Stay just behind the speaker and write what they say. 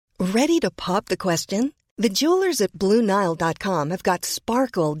Ready to pop the question? The jewelers at BlueNile.com have got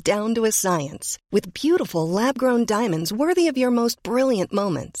sparkle down to a science with beautiful lab-grown diamonds worthy of your most brilliant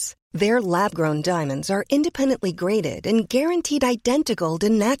moments. Their lab-grown diamonds are independently graded and guaranteed identical to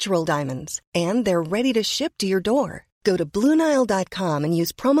natural diamonds, and they're ready to ship to your door. Go to BlueNile.com and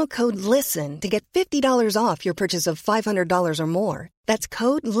use promo code LISTEN to get $50 off your purchase of $500 or more. That's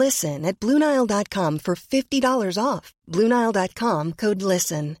code LISTEN at BlueNile.com for $50 off. BlueNile.com, code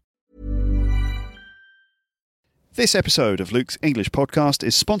LISTEN. This episode of Luke's English Podcast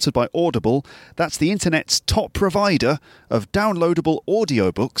is sponsored by Audible. That's the internet's top provider of downloadable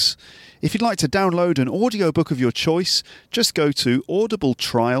audiobooks. If you'd like to download an audiobook of your choice, just go to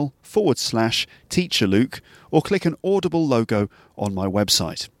audibletrial.com/TeacherLuke or click an Audible logo on my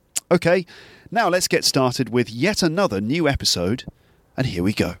website. Okay, now let's get started with yet another new episode, and here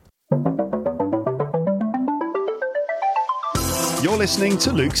we go. You're listening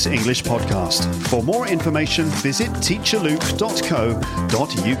to Luke's English Podcast. For more information, visit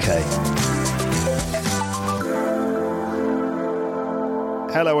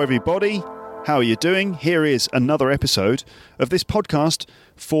teacherluke.co.uk. Hello, everybody. How are you doing? Here is another episode of this podcast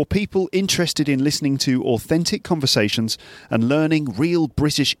for people interested in listening to authentic conversations and learning real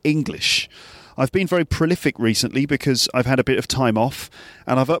British English. I've been very prolific recently because I've had a bit of time off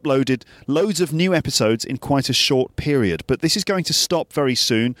and I've uploaded loads of new episodes in quite a short period. But this is going to stop very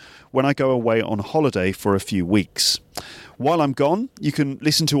soon when I go away on holiday for a few weeks. While I'm gone, you can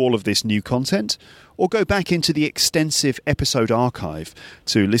listen to all of this new content or go back into the extensive episode archive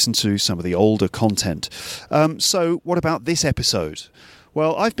to listen to some of the older content. So what about this episode?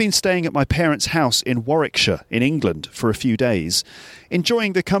 Well, I've been staying at my parents' house in Warwickshire, in England, for a few days,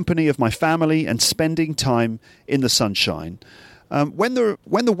 enjoying the company of my family and spending time in the sunshine. When the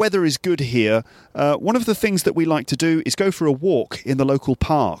weather is good here, one of the things that we like to do is go for a walk in the local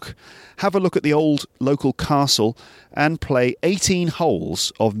park, have a look at the old local castle, and play 18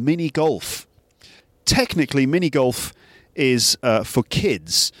 holes of mini golf. Technically, mini golf is for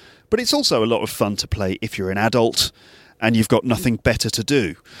kids, but it's also a lot of fun to play if you're an adult and you've got nothing better to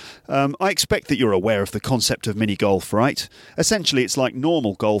do. I expect that you're aware of the concept of mini golf, right? Essentially, it's like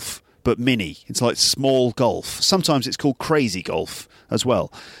normal golf, but mini. It's like small golf. Sometimes it's called crazy golf as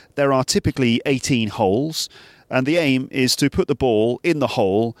well. There are typically 18 holes, and the aim is to put the ball in the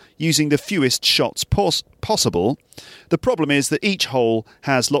hole using the fewest shots possible. The problem is that each hole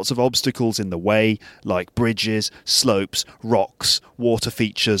has lots of obstacles in the way, like bridges, slopes, rocks, water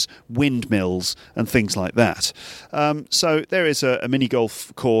features, windmills, and things like that. So there is a mini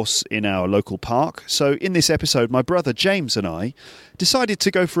golf course in our local park. So in this episode, my brother James and I decided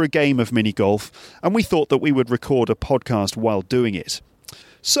to go for a game of mini golf, and we thought that we would record a podcast while doing it.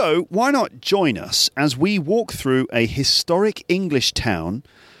 So, why not join us as we walk through a historic English town,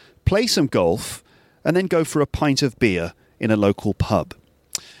 play some golf, and then go for a pint of beer in a local pub.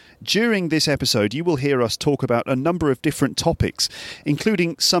 During this episode, you will hear us talk about a number of different topics,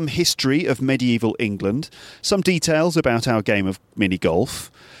 including some history of medieval England, some details about our game of mini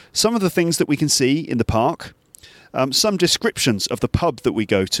golf, some of the things that we can see in the park, some descriptions of the pub that we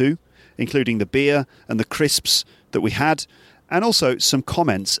go to, including the beer and the crisps that we had, and also some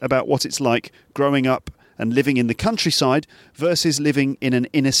comments about what it's like growing up and living in the countryside versus living in an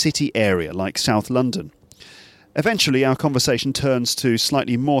inner city area like South London. Eventually, our conversation turns to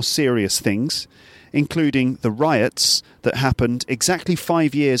slightly more serious things, including the riots that happened exactly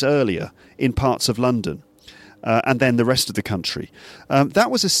 5 years earlier in parts of London, and then the rest of the country. That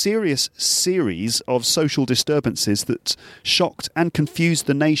was a serious series of social disturbances that shocked and confused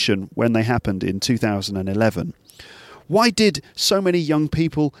the nation when they happened in 2011. Why did so many young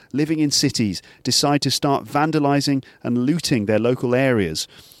people living in cities decide to start vandalising and looting their local areas?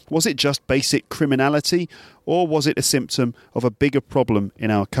 Was it just basic criminality, or was it a symptom of a bigger problem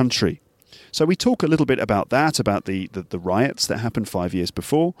in our country? So we talk a little bit about that, about the riots that happened 5 years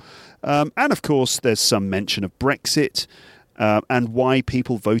before. And of course, there's some mention of Brexit and why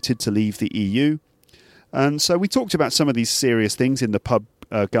people voted to leave the EU. And so we talked about some of these serious things in the pub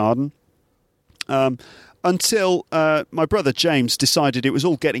garden. Until my brother James decided it was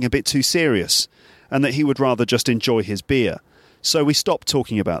all getting a bit too serious and that he would rather just enjoy his beer. So we stopped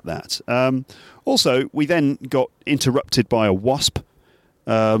talking about that. Also, we then got interrupted by a wasp.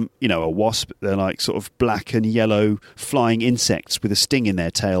 A wasp, they're like sort of black and yellow flying insects with a sting in their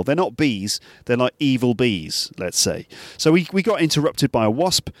tail. They're not bees, they're like evil bees, let's say. So we got interrupted by a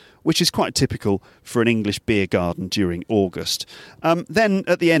wasp, which is quite typical for an English beer garden during August. Then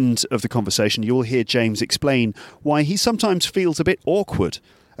at the end of the conversation, you'll hear James explain why he sometimes feels a bit awkward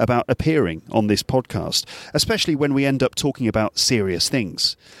about appearing on this podcast, especially when we end up talking about serious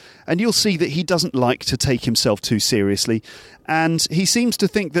things. And you'll see that he doesn't like to take himself too seriously, and he seems to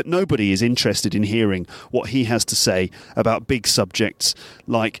think that nobody is interested in hearing what he has to say about big subjects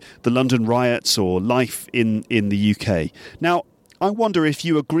like the London riots or life in the UK. Now, I wonder if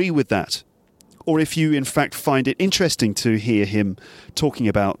you agree with that, or if you in fact find it interesting to hear him talking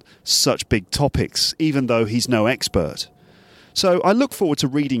about such big topics, even though he's no expert. So I look forward to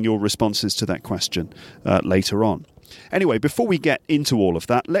reading your responses to that question later on. Anyway, before we get into all of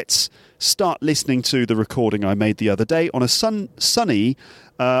that, let's start listening to the recording I made the other day on a sunny,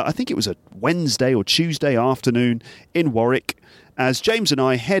 I think it was a Wednesday or Tuesday afternoon in Warwick, as James and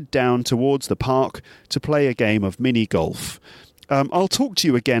I head down towards the park to play a game of mini golf. I'll talk to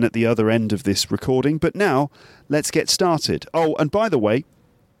you again at the other end of this recording, but now let's get started. Oh, and by the way,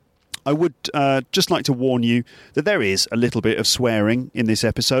 I would just like to warn you that there is a little bit of swearing in this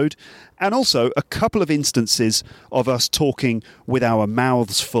episode, and also a couple of instances of us talking with our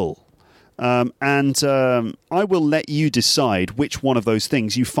mouths full. I will let you decide which one of those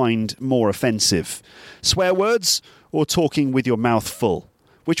things you find more offensive. Swear words or talking with your mouth full?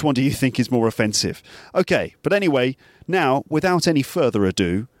 Which one do you think is more offensive? Okay, but anyway, now, without any further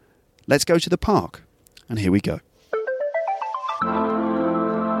ado, let's go to the park. And here we go.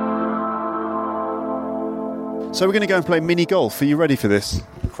 So we're going to go and play mini golf. Are you ready for this?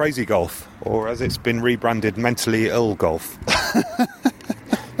 Crazy golf, or as it's been rebranded, mentally ill golf.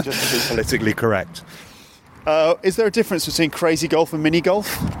 Just to be politically correct. Is there a difference between crazy golf and mini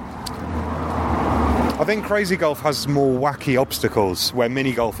golf? I think crazy golf has more wacky obstacles, where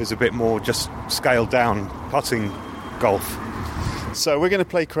mini golf is a bit more just scaled down putting golf. So we're going to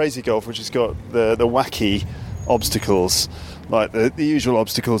play crazy golf, which has got the wacky obstacles. Like the usual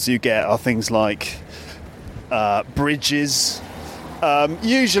obstacles you get are things like bridges.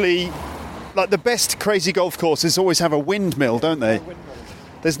 Usually, like the best crazy golf courses always have a windmill, don't they?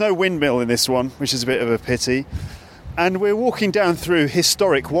 There's no windmill in this one, which is a bit of a pity. And we're walking down through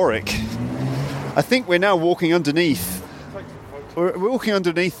historic Warwick. I think we're now walking underneath. We're walking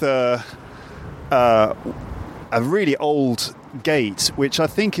underneath a really old gate, which I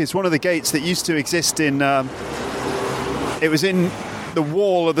think is one of the gates that used to exist in. It was in the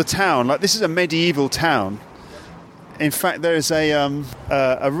wall of the town. Like, this is a medieval town. In fact, there's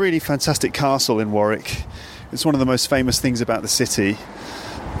a really fantastic castle in Warwick. It's one of the most famous things about the city.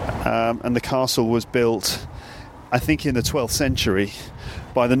 And the castle was built, I think, in the 12th century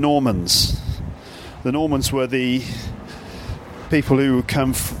by the Normans. The Normans were the people who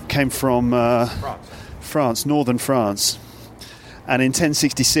came from France, northern France. And in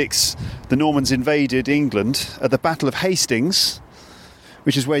 1066, the Normans invaded England at the Battle of Hastings,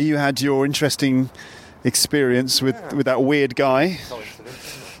 which is where you had your interesting experience with that weird guy.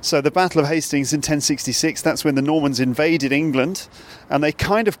 So the Battle of Hastings in 1066, that's when the Normans invaded England, and they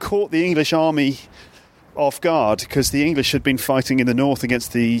kind of caught the English army off guard, because the English had been fighting in the north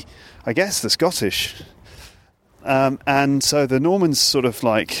against the Scottish. And so the Normans sort of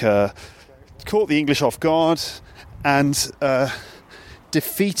caught the English off guard and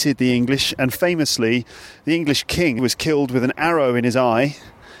defeated the English, and famously the English king was killed with an arrow in his eye,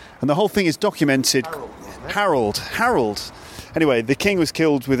 and the whole thing is documented. Harold. Anyway, the king was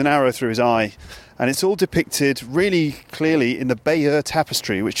killed with an arrow through his eye, and it's all depicted really clearly in the Bayeux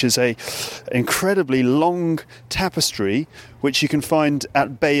Tapestry, which is a incredibly long tapestry which you can find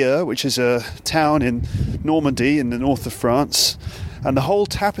at Bayeux, which is a town in Normandy in the north of France. And the whole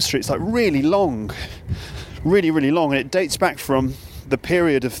tapestry, it's like really long, really long, and it dates back from the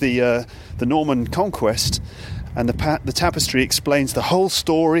period of the Norman conquest, and the tapestry explains the whole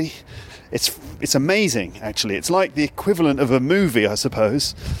story. It's amazing, actually. It's like the equivalent of a movie, I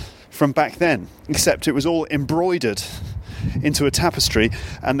suppose, from back then, except it was all embroidered into a tapestry,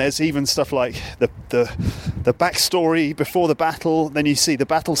 and there's even stuff like the backstory before the battle. Then you see the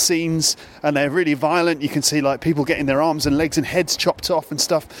battle scenes, and they're really violent. You can see like people getting their arms and legs and heads chopped off and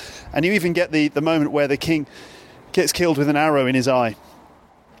stuff, and you even get the moment where the king gets killed with an arrow in his eye.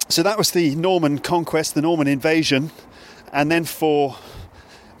 So that was the Norman conquest, the Norman invasion, and then for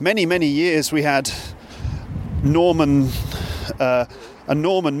many years we had a Norman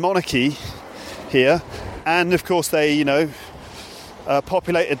monarchy here, and of course they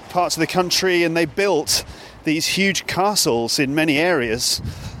populated parts of the country, and they built these huge castles in many areas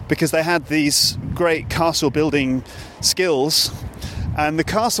because they had these great castle building skills. And the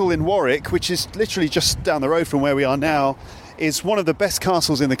castle in Warwick, which is literally just down the road from where we are now, is one of the best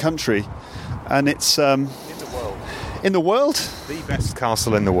castles in the country, and it's in the world? The best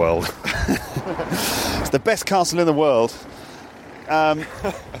castle in the world. It's the best castle in the world. No,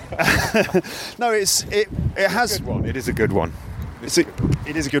 it has. Good one. It is a good one.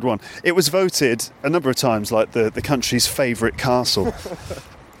 It is a good one. It was voted a number of times like the country's favourite castle,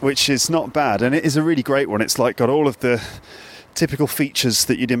 which is not bad, and it is a really great one. It's like got all of the typical features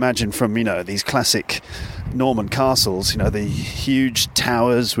that you'd imagine from, you know, these classic Norman castles, you know, the huge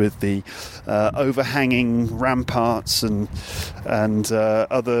towers with the overhanging ramparts and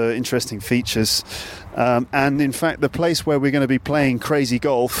other interesting features. And in fact, the place where we're going to be playing crazy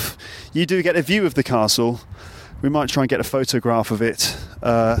golf, you do get a view of the castle. We might try and get a photograph of it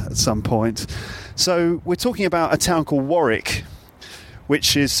at some point. So we're talking about a town called Warwick,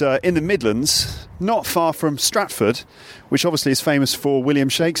 which is in the Midlands, not far from Stratford, which obviously is famous for William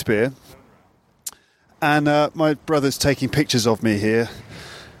Shakespeare. And my brother's taking pictures of me here.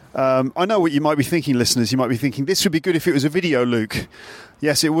 I know what you might be thinking, listeners. You might be thinking, this would be good if it was a video, Luke.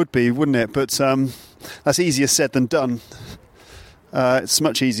 Yes, it would be, wouldn't it? But that's easier said than done. It's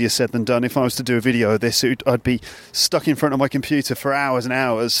much easier said than done. If I was to do a video of this, I'd be stuck in front of my computer for hours and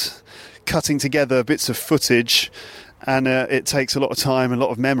hours, cutting together bits of footage, and it takes a lot of time and a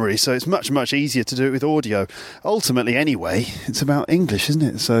lot of memory, so it's much, much easier to do it with audio. Ultimately, anyway, it's about English, isn't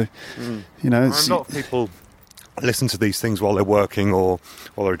it? So, you know... A lot of people listen to these things while they're working or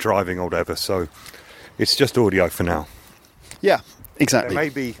while they're driving or whatever, so it's just audio for now. Yeah,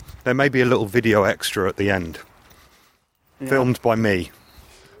 exactly. There may be a little video extra at the end, filmed by me.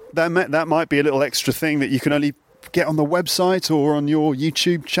 That might be a little extra thing that you can only get on the website or on your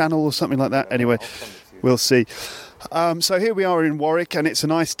YouTube channel or something like that. Anyway, we'll see. So here we are in Warwick, and it's a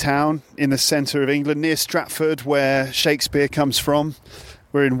nice town in the centre of England, near Stratford, where Shakespeare comes from.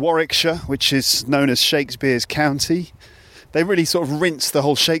 We're in Warwickshire, which is known as Shakespeare's County. They really sort of rinse the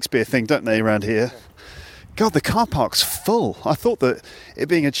whole Shakespeare thing, don't they, around here? God, the car park's full. I thought that it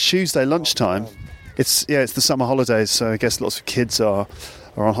being a Tuesday lunchtime, it's the summer holidays, so I guess lots of kids are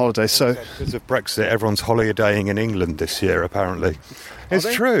on holiday. So because of Brexit, everyone's holidaying in England this year, apparently.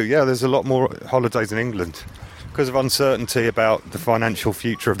 It's true, yeah, there's a lot more holidays in England. Because of uncertainty about the financial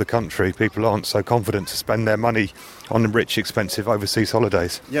future of the country, people aren't so confident to spend their money on rich, expensive overseas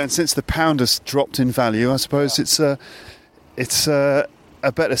holidays. Yeah, and since the pound has dropped in value, I suppose it's a better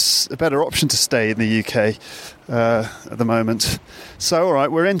option to stay in the UK at the moment. So, all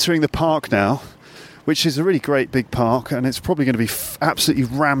right, we're entering the park now, which is a really great big park, and it's probably going to be absolutely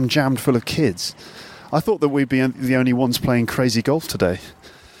ram-jammed full of kids. I thought that we'd be the only ones playing crazy golf today,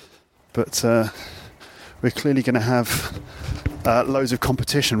 but... we're clearly going to have loads of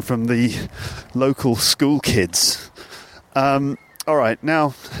competition from the local school kids. All right,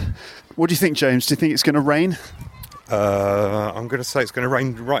 now, what do you think, James? Do you think it's going to rain? I'm going to say it's going to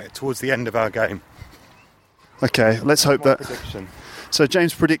rain right towards the end of our game. Okay, let's hope that... Prediction. So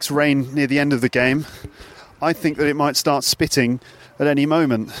James predicts rain near the end of the game. I think that it might start spitting at any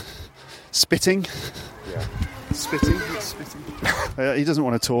moment. Spitting? Yeah. Spitting? He doesn't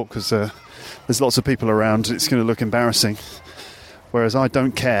want to talk because... there's lots of people around. It's going to look embarrassing, whereas I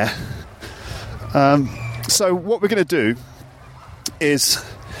don't care. So what we're going to do is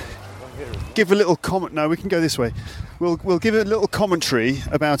give a little comment. No, we can go this way. We'll give a little commentary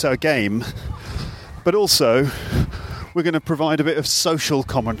about our game, but also we're going to provide a bit of social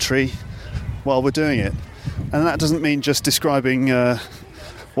commentary while we're doing it. And that doesn't mean just describing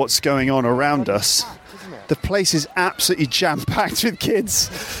what's going on around us. The place is absolutely jam-packed with kids.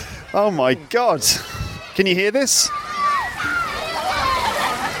 Oh my God. Can you hear this?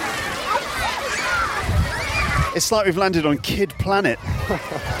 It's like we've landed on Kid Planet.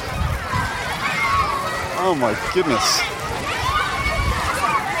 Oh my goodness.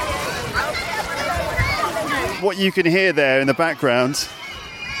 What you can hear there in the background.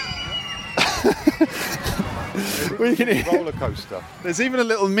 We can hear roller coaster. There's even a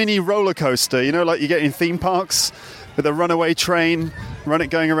little mini roller coaster, you know, like you get in theme parks with a runaway train,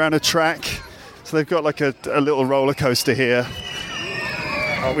 going around a track. So they've got like a little roller coaster here.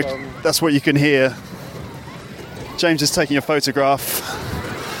 Which, that's what you can hear. James is taking a photograph.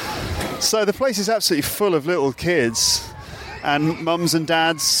 So the place is absolutely full of little kids and mums and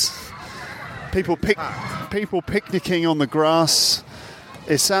dads. People picnicking on the grass.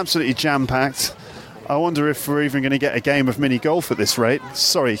 It's absolutely jam-packed. I wonder if we're even going to get a game of mini golf at this rate.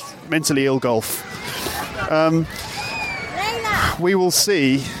 Sorry, mentally ill golf. We will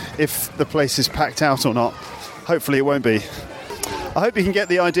see if the place is packed out or not. Hopefully it won't be. I hope you can get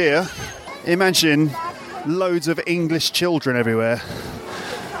the idea. Imagine loads of English children everywhere.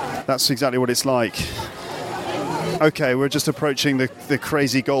 That's exactly what it's like. Okay, we're just approaching the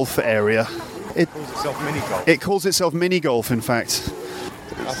crazy golf area. It calls itself mini golf. It calls itself mini golf, in fact.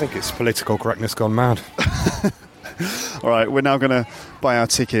 I think it's political correctness gone mad. All right, we're now going to buy our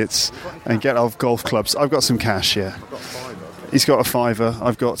tickets and get our golf clubs. I've got some cash, yeah. He's got a fiver.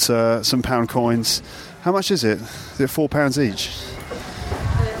 I've got some pound coins. How much is it? Is it £4 each?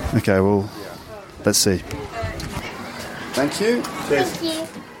 Okay, well, let's see. Thank you. Cheers. Thank you.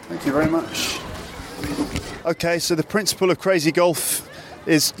 Thank you very much. Okay, so the principle of crazy golf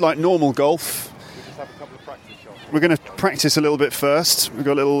is like normal golf. We're going to practice a little bit first. We've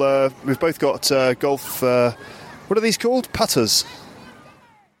got a little. We've both got golf. What are these called? Putters.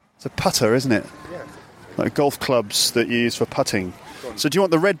 It's a putter, isn't it? Yeah. Like golf clubs that you use for putting. So, do you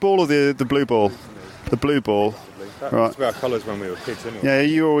want the red ball or the blue ball? The blue ball. That Right. was our colours when we were kids, anyway. Yeah,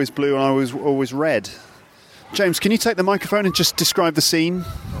 you were always blue and I was always red. James, can you take the microphone and just describe the scene?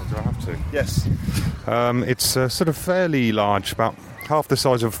 Oh, do I have to? Yes. It's sort of fairly large, about half the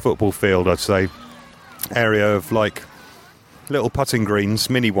size of a football field, I'd say. Area of like little putting greens,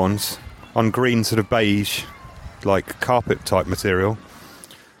 mini ones, on green sort of beige, like carpet type material.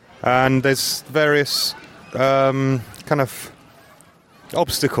 And there's various kind of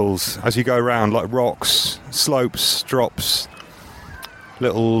obstacles as you go around, like rocks, slopes, drops,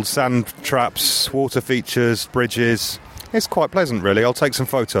 little sand traps, water features, bridges. It's quite pleasant, really. I'll take some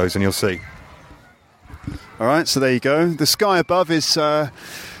photos and you'll see. All right, so there you go. The sky above is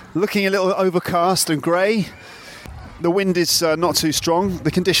looking a little overcast and grey. The wind is not too strong.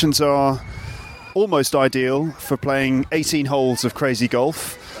 The conditions are almost ideal for playing 18 holes of crazy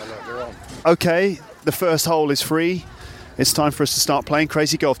golf. Okay, the first hole is free. It's time for us to start playing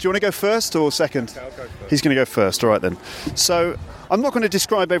crazy golf. Do you want to go first or second? I'll go first. He's going to go first. All right, then. So I'm not going to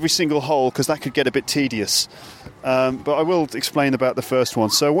describe every single hole because that could get a bit tedious. But I will explain about the first one.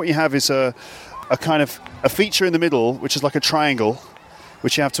 So what you have is a kind of a feature in the middle, which is like a triangle,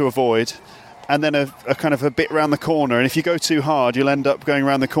 which you have to avoid, and then a kind of a bit round the corner. And if you go too hard, you'll end up going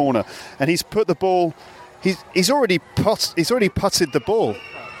around the corner. And he's put the ball. He's already putted the ball.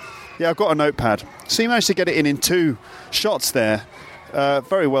 Yeah, I've got a notepad. So you managed to get it in 2 shots there.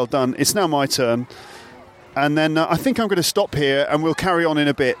 Very well done. It's now my turn. And then I think I'm going to stop here and we'll carry on in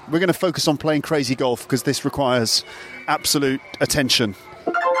a bit. We're going to focus on playing crazy golf because this requires absolute attention.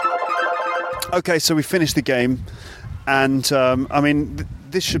 Okay, so we finished the game. And,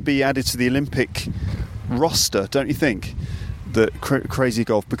 this should be added to the Olympic roster, don't you think? The crazy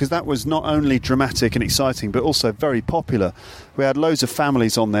golf, because that was not only dramatic and exciting but also very popular. We had loads of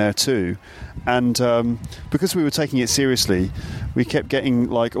families on there too, and because we were taking it seriously, we kept getting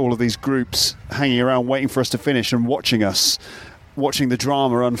like all of these groups hanging around waiting for us to finish and watching the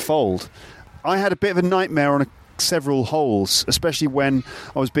drama unfold. I had a bit of a nightmare on several holes, especially when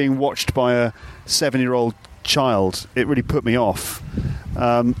I was being watched by a 7-year-old child. It really put me off.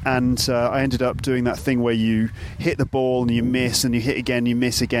 And I ended up doing that thing where you hit the ball and you miss and you hit again, you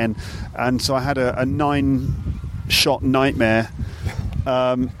miss again, and so I had a 9-shot nightmare.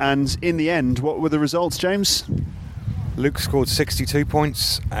 And in the end, what were the results, James? Luke scored 62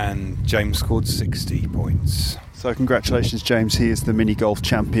 points and James scored 60 points. So congratulations, James. He is the mini golf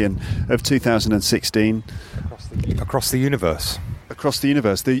champion of 2016 Across the universe. Across the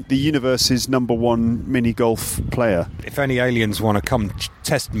universe. The universe's #1 mini golf player. If any aliens want to come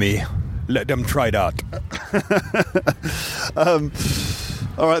test me, let them try that.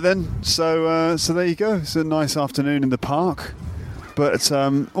 All right then. So there you go. It's a nice afternoon in the park. But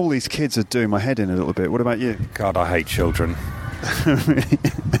all these kids are doing my head in a little bit. What about you? God, I hate children.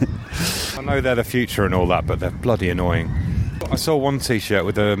 I know they're the future and all that, but they're bloody annoying. I saw one T-shirt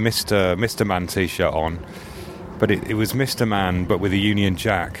with a Mr. Man T-shirt on, but it was Mr. Man, but with a Union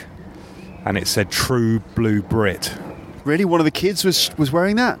Jack, and it said "True Blue Brit." Really? One of the kids was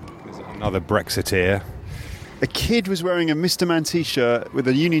wearing that? Another Brexiteer. A kid was wearing a Mr. Man T-shirt with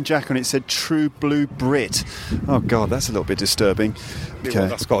a Union Jack on it, said "True Blue Brit." Oh God, that's a little bit disturbing. Okay. Well,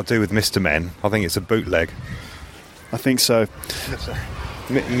 that's got to do with Mr. Men. I think it's a bootleg. I think so.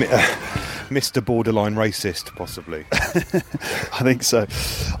 Mr. Borderline Racist, possibly. I think so.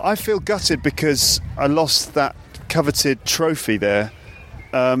 I feel gutted because I lost that coveted trophy there,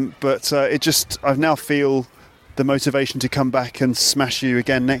 but I now feel the motivation to come back and smash you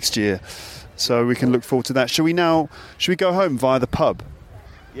again next year. So we can look forward to that. Should we go home via the pub?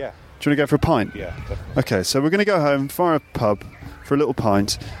 Yeah. Do you want to go for a pint? Yeah. Definitely. Okay, so we're going to go home via a pub for a little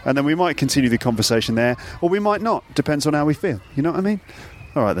pint, and then we might continue the conversation there, or we might not. Depends on how we feel. You know what I mean?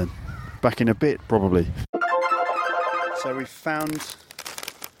 All right then. Back in a bit, probably. So we found...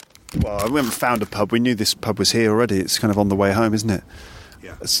 Well, we haven't found a pub. We knew this pub was here already. It's kind of on the way home, isn't it?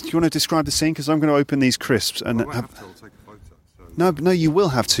 Yeah. Do you want to describe the scene? Because I'm going to open these crisps and... I'll take a photo. No, you will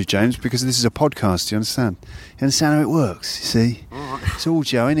have to, James, because this is a podcast. Do you understand? You understand how it works, you see? All right. It's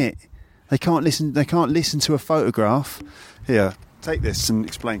audio, innit? They can't listen. They can't listen to a photograph. Here, take this and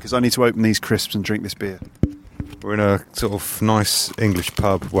explain, because I need to open these crisps and drink this beer. We're in a sort of nice English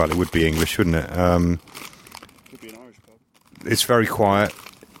pub. Well, it would be English, wouldn't it? Could be an Irish pub. It's very quiet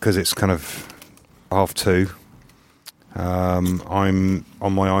because it's kind of 2:30. I'm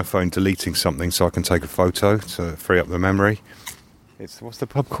on my iPhone deleting something so I can take a photo to free up the memory. What's the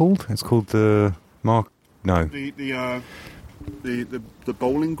pub called? It's called the Mark. No. The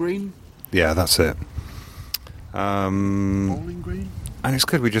Bowling Green. Yeah, that's it. Bowling Green. And it's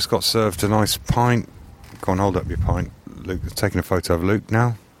good. We just got served a nice pint. Go on, hold up your pint. Luke, taking a photo of Luke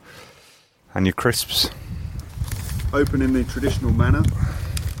now. And your crisps. Open in the traditional manner.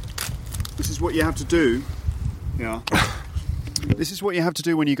 This is what you have to do. Yeah. This is what you have to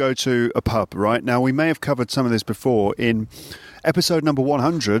do when you go to a pub, right? Now, we may have covered some of this before in episode number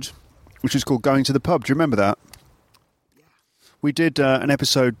 100, which is called Going to the Pub. Do you remember that? We did an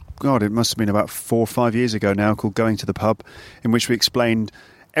episode, God, it must have been about 4 or 5 years ago now, called Going to the Pub, in which we explained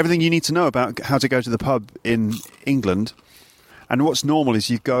everything you need to know about how to go to the pub in England. And what's normal is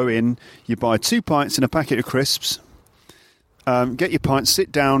you go in, you buy 2 pints and a packet of crisps, get your pints,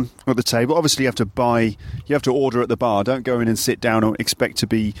 sit down at the table. Obviously, you have to order at the bar. Don't go in and sit down or expect to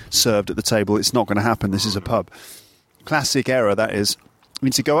be served at the table. It's not going to happen. This is a pub. Classic error, that is. You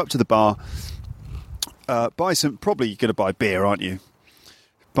need to go up to the bar, buy some. Probably you're going to buy beer, aren't you?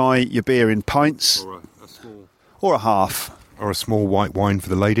 Buy your beer in pints, or a half, or a small white wine for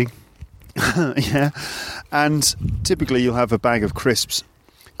the lady. Yeah, and typically you'll have a bag of crisps,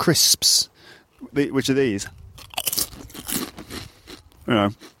 which are these. You know,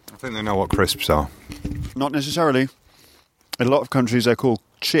 I think they know what crisps are. Not necessarily. In a lot of countries, they're called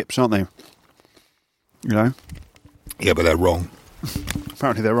chips, aren't they? You know. Yeah, but they're wrong.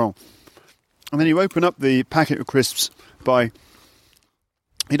 Apparently, they're wrong. And then you open up the packet of crisps by.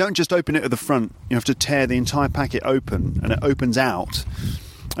 You don't just open it at the front. You have to tear the entire packet open, and it opens out.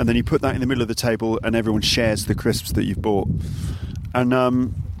 And then you put that in the middle of the table, and everyone shares the crisps that you've bought.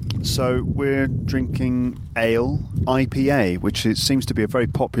 And so we're drinking ale, IPA, which seems to be a very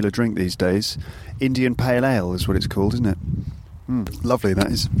popular drink these days. Indian Pale Ale is what it's called, isn't it? Lovely,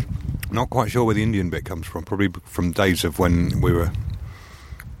 that is. Not quite sure where the Indian bit comes from. Probably from days of when we were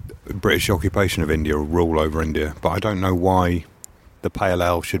British occupation of India, or rule over India. But I don't know why the Pale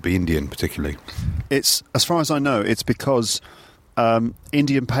Ale should be Indian, particularly. It's, as far as I know, it's because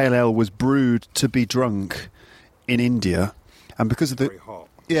Indian Pale Ale was brewed to be drunk in India, and because of the very hot.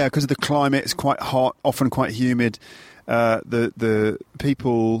 Yeah, because of the climate, it's quite hot, often quite humid. The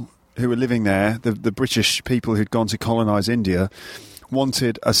people who were living there, the British people who'd gone to colonise India,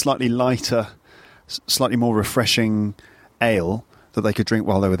 wanted a slightly lighter, slightly more refreshing ale that they could drink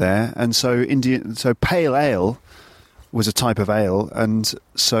while they were there, and so Pale Ale was a type of ale, and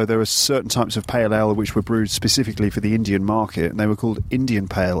so there were certain types of pale ale which were brewed specifically for the Indian market, and they were called Indian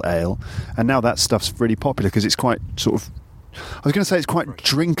Pale Ale, and now that stuff's really popular because it's quite sort of, I was going to say it's quite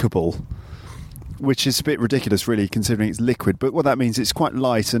drinkable, which is a bit ridiculous really considering it's liquid, but what that means it's quite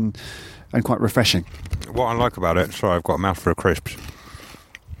light and quite refreshing. What I like about it, sorry, I've got a mouthful of crisps.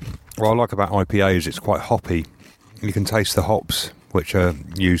 What I like about IPA is it's quite hoppy. You can taste the hops which are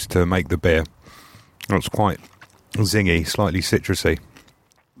used to make the beer. It's quite zingy, slightly citrusy.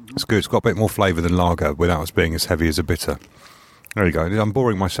 It's good. It's got a bit more flavour than lager without us being as heavy as a bitter. There you go. I'm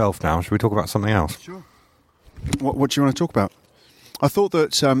boring myself now. Should we talk about something else? Sure. What do you want to talk about? I thought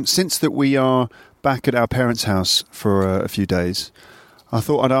that since that we are back at our parents' house for a few days, I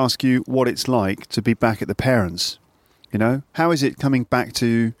thought I'd ask you what it's like to be back at the parents. You know, how is it coming back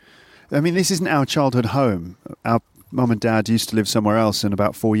to? I mean, this isn't our childhood home. Our mum and dad used to live somewhere else, and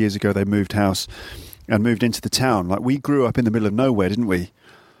about 4 years ago they moved house and moved into the town. Like, we grew up in the middle of nowhere, didn't we?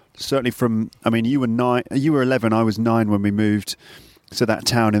 Certainly from, I mean, you were 11, I was 9 when we moved to that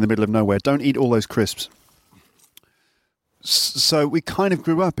town in the middle of nowhere. Don't eat all those crisps. So we kind of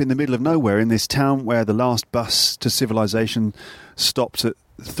grew up in the middle of nowhere in this town where the last bus to civilization stopped at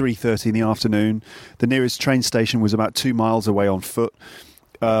 3:30 in the afternoon. The nearest train station was about 2 miles away on foot.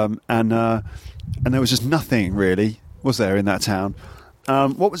 And there was just nothing really, was there, in that town?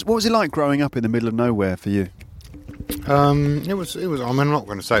 What was it like growing up in the middle of nowhere for you? It was. I mean, I'm not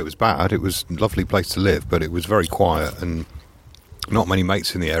going to say it was bad. It was a lovely place to live, but it was very quiet and not many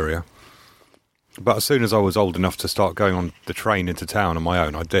mates in the area. But as soon as I was old enough to start going on the train into town on my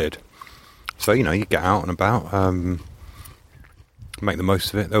own, I did. So, you know, you get out and about, make the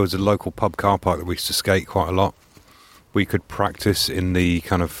most of it. There was a local pub car park that we used to skate quite a lot. We could practice in the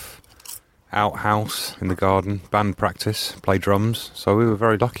kind of outhouse in the garden, band practice, play drums. So we were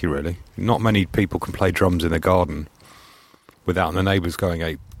very lucky, really. Not many people can play drums in their garden without the neighbours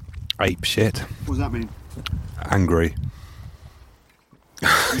going Ape shit. What does that mean? Angry.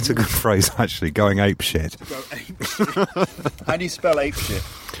 It's a good phrase, actually. Going ape shit. Go ape shit. How do you spell ape shit?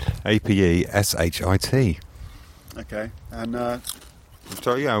 APESHIT. Okay. And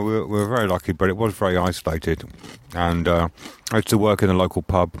so yeah, we were very lucky, but it was very isolated. And I used to work in a local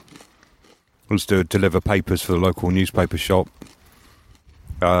pub. I used to deliver papers for the local newspaper shop.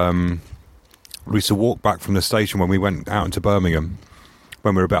 We used to walk back from the station when we went out into Birmingham.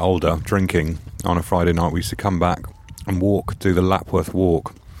 When we were a bit older, drinking on a Friday night, we used to come back and do the Lapworth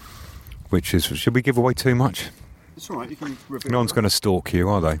Walk, which is... Should we give away too much? It's all right, you can reveal. No one's going to stalk you,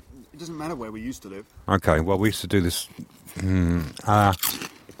 are they? It doesn't matter where we used to live. Okay, well, we used to do this... Don't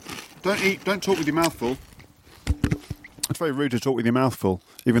talk with your mouth full. It's very rude to talk with your mouth full,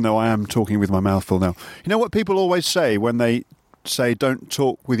 even though I am talking with my mouth full now. You know what people always say when they say don't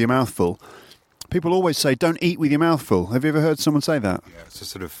talk with your mouth full? People always say don't eat with your mouth full. Have you ever heard someone say that? Yeah, it's a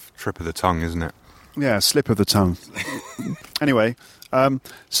sort of trip of the tongue, isn't it? Yeah, slip of the tongue. Anyway,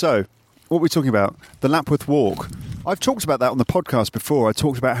 so what are we talking about? The Lapworth Walk. I've talked about that on the podcast before. I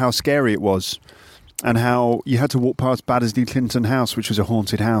talked about how scary it was and how you had to walk past Baddesley Clinton House, which was a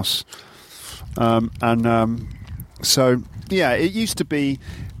haunted house. So, yeah, it used to be...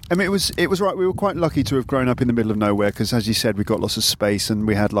 I mean, it was right. We were quite lucky to have grown up in the middle of nowhere because, as you said, we got lots of space and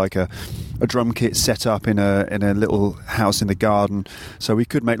we had like a drum kit set up in a little house in the garden, so we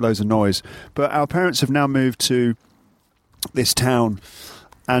could make loads of noise. But our parents have now moved to this town,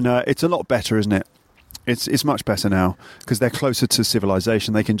 and it's a lot better, isn't it? It's much better now because they're closer to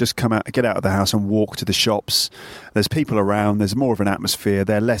civilization. They can just get out of the house and walk to the shops. There's people around. There's more of an atmosphere.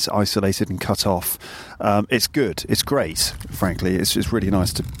 They're less isolated and cut off. It's good. It's great, frankly. It's just really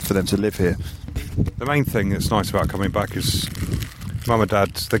nice for them to live here. The main thing that's nice about coming back is Mum and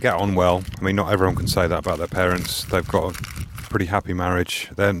Dad, they get on well. I mean, not everyone can say that about their parents. They've got a pretty happy marriage,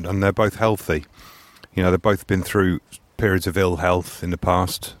 and they're both healthy. You know, they've both been through periods of ill health in the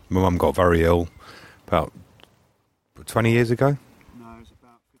past. My mum got very ill about 20 years ago? No, it was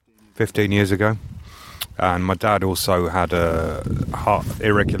about 15 years ago. And my dad also had a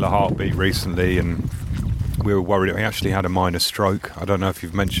irregular heartbeat recently, and we were worried. He actually had a minor stroke. I don't know if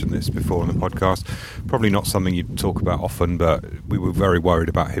you've mentioned this before on the podcast. Probably not something you'd talk about often, but we were very worried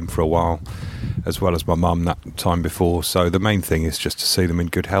about him for a while, as well as my mum that time before. So the main thing is just to see them in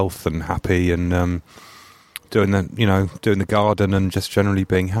good health and happy, and doing the garden and just generally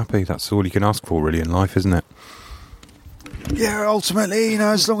being happy. That's all you can ask for really in life, isn't it? Yeah, ultimately,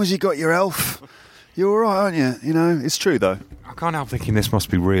 as long as you got your health, you're all right, aren't you? It's true though. I can't help thinking this must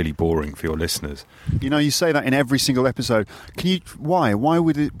be really boring for your listeners. You say that in every single episode. Why? Why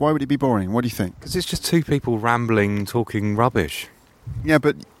would it be boring? What do you think? Because it's just two people rambling, talking rubbish. Yeah,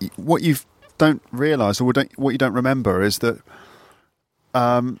 but what you don't realise, or what you don't remember, is that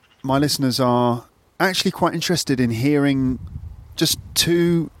my listeners are actually quite interested in hearing just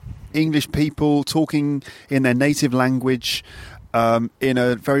two English people talking in their native language in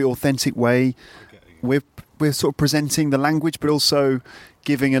a very authentic way. We're sort of presenting the language, but also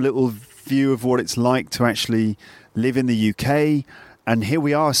giving a little view of what it's like to actually live in the UK. And here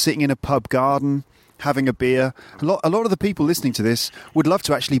we are sitting in a pub garden, having a beer. A lot of the people listening to this would love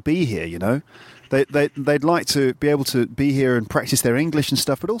to actually be here, They'd like to be able to be here and practice their English and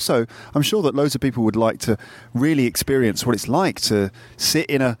stuff, but also I'm sure that loads of people would like to really experience what it's like to sit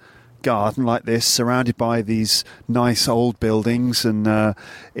in a garden like this, surrounded by these nice old buildings, and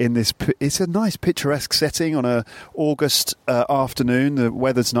it's a nice picturesque setting on a August afternoon. The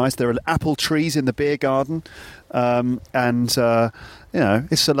weather's nice. There are apple trees in the beer garden, and it's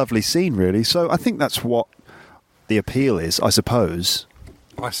a lovely scene, really. So I think that's what the appeal is, I suppose.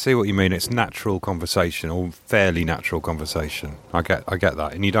 I see what you mean. It's natural conversation, or fairly natural conversation. I get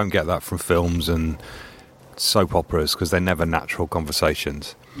that, and you don't get that from films and soap operas because they're never natural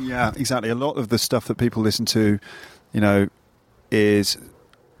conversations. Yeah, exactly. A lot of the stuff that people listen to, is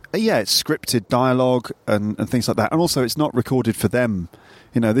it's scripted dialogue and things like that, and also it's not recorded for them.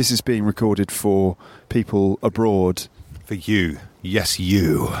 This is being recorded for people abroad. For you, yes,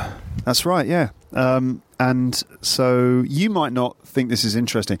 you. That's right. Yeah. And so you might not think this is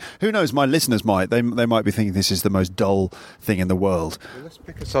interesting. Who knows? My listeners might. They might be thinking this is the most dull thing in the world. Well, let's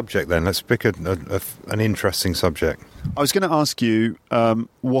pick a subject then. Let's pick an interesting subject. I was going to ask you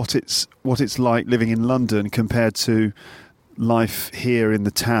what it's like living in London compared to life here in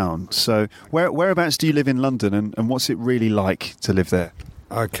the town. So whereabouts do you live in London, and what's it really like to live there?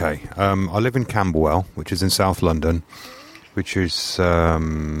 Okay. I live in Camberwell, which is in South London. Which is, how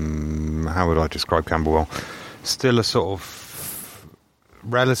would I describe Camberwell? Still a sort of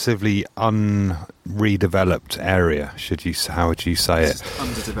relatively unredeveloped area. How would you say it?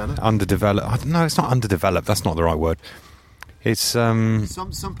 Underdeveloped. Underdeveloped. No, it's not underdeveloped. That's not the right word. It's some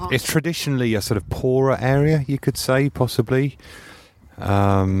parts. It's traditionally a sort of poorer area, you could say, possibly.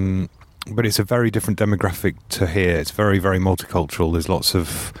 But it's a very different demographic to here. It's very, very multicultural. There's lots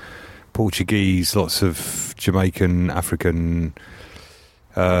of Portuguese, lots of Jamaican, African,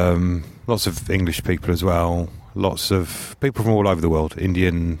 lots of English people as well. Lots of people from all over the world,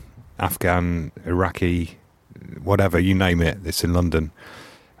 Indian, Afghan, Iraqi, whatever, you name it, it's in London.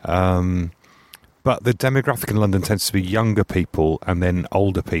 But the demographic in London tends to be younger people and then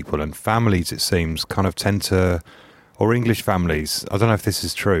older people, and families, it seems, kind of tend to, or English families, I don't know if this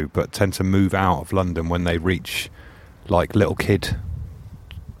is true, but tend to move out of London when they reach like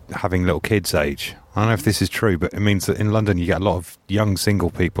having little kids age. I don't know if this is true, but it means that in London you get a lot of young single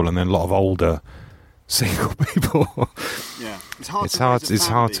people and then a lot of older single people. Yeah, it's hard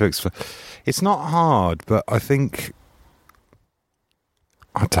to explain. It's not hard, but I think,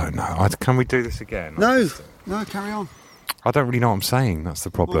 I don't know. Can we do this again? No, carry on. I don't really know what I'm saying. That's the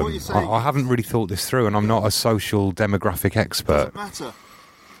problem. Well, what are you saying? I haven't really thought this through, and I'm not a social demographic expert. Doesn't matter.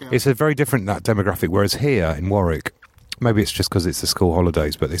 Yeah. It's a very different that demographic. Whereas here in Warwick, maybe it's just because it's the school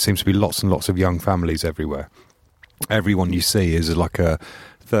holidays, but there seems to be lots and lots of young families everywhere. Everyone you see is like a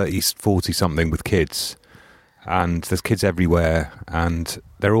 30, 40 something with kids, and there's kids everywhere, and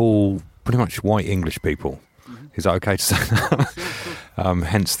they're all pretty much white English people. Mm-hmm. Is that okay to say that? Yeah,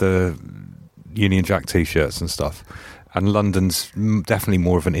 hence the Union Jack t-shirts and stuff. And London's definitely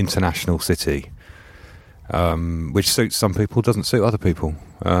more of an international city, which suits some people, doesn't suit other people.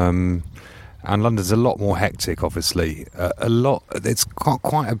 And London's a lot more hectic, obviously. It's got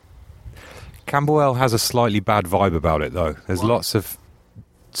quite a... Camberwell has a slightly bad vibe about it, though. There's lots of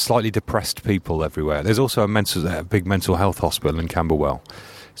slightly depressed people everywhere. There's also a big mental health hospital in Camberwell.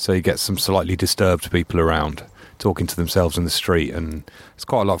 So you get some slightly disturbed people around talking to themselves in the street, and there's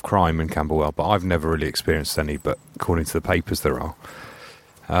quite a lot of crime in Camberwell, but I've never really experienced any, but according to the papers there are.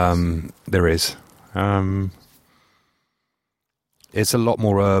 There is. It's a lot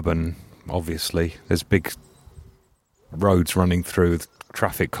more urban, obviously. There's big roads running through,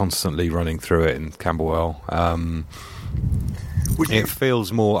 traffic constantly running through it in Camberwell. It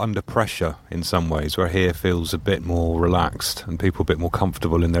feels more under pressure in some ways, where here feels a bit more relaxed and people a bit more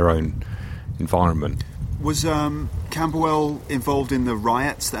comfortable in their own environment. Was Camberwell involved in the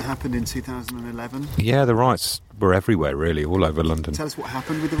riots that happened in 2011? Yeah, the riots were everywhere, really, all over London. Tell us what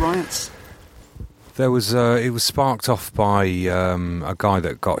happened with the riots. There was it was sparked off by a guy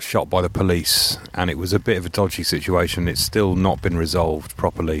that got shot by the police, and it was a bit of a dodgy situation. It's still not been resolved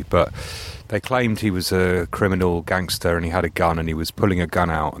properly, but they claimed he was a criminal gangster and he had a gun and he was pulling a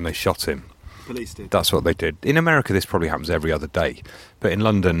gun out and they shot him. Police did. That's what they did. In America, this probably happens every other day, but in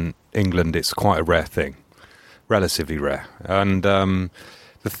London, England, it's quite a rare thing, relatively rare. And the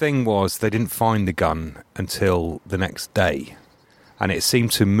thing was, they didn't find the gun until the next day, and it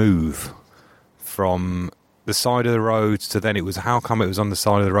seemed to move from the side of the road to then it was, how come it was on the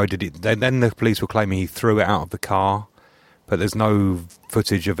side of the road? Then the police were claiming he threw it out of the car, but there's no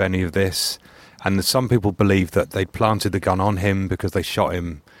footage of any of this. And some people believe that they planted the gun on him because they shot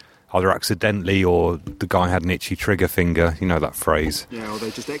him either accidentally or the guy had an itchy trigger finger, you know that phrase. Yeah, or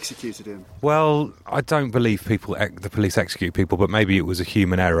they just executed him. Well, I don't believe the police execute people, but maybe it was a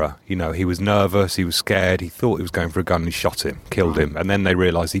human error. You know, he was nervous, he was scared, he thought he was going for a gun and he shot him, killed him, and then they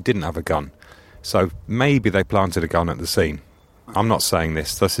realised he didn't have a gun. So maybe they planted a gun at the scene. I'm not saying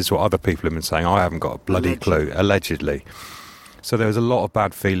this. This is what other people have been saying. I haven't got a bloody clue. Allegedly. So there was a lot of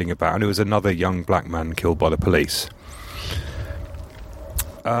bad feeling about it. And it was another young black man killed by the police.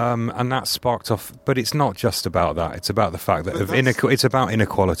 And that sparked off... But it's not just about that. It's about the fact that... it's about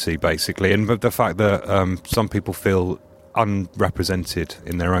inequality, basically. And the fact that some people feel unrepresented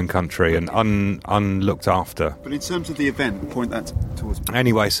in their own country and unlooked after. But in terms of the event, point that towards...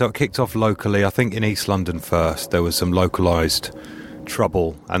 Anyway, so it kicked off locally. I think in East London first, there was some localised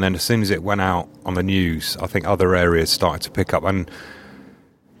trouble. And then as soon as it went out on the news, I think other areas started to pick up. And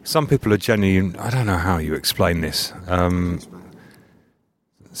some people are genuine... I don't know how you explain this.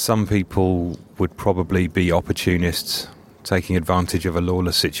 Some people would probably be opportunists taking advantage of a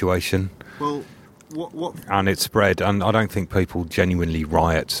lawless situation. Well... What? And it spread, and I don't think people genuinely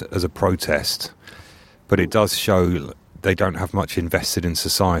riot as a protest, but it does show they don't have much invested in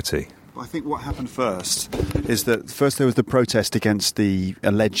society. I think what happened first is that first there was the protest against the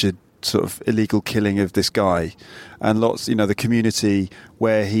alleged sort of illegal killing of this guy, and lots, the community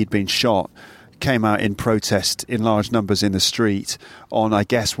where he'd been shot came out in protest in large numbers in the street on, I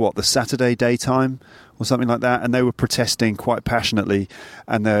guess, the Saturday daytime or something like that, and they were protesting quite passionately,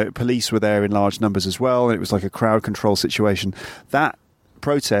 and the police were there in large numbers as well, and it was like a crowd control situation. That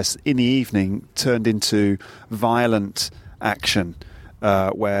protest in the evening turned into violent action,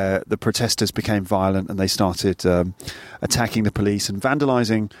 where the protesters became violent and they started attacking the police and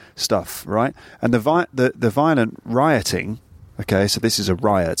vandalising stuff, right? And the violent rioting, okay, so this is a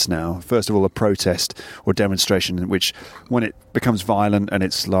riot now. First of all, a protest or demonstration in which, when it becomes violent and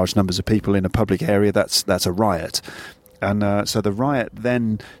it's large numbers of people in a public area, that's a riot. And so the riot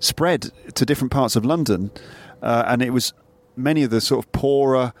then spread to different parts of London, and it was many of the sort of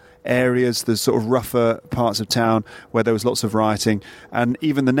poorer areas, the sort of rougher parts of town where there was lots of rioting. And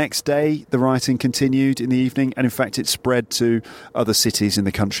even the next day, the rioting continued in the evening, and in fact it spread to other cities in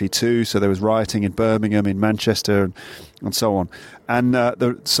the country too. So there was rioting in Birmingham, in Manchester, and so on. And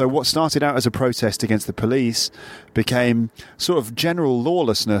so what started out as a protest against the police became sort of general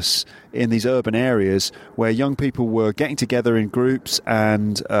lawlessness in these urban areas, where young people were getting together in groups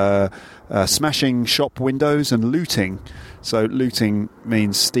and smashing shop windows and looting. So looting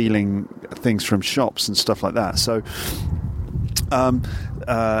means stealing things from shops and stuff like that. So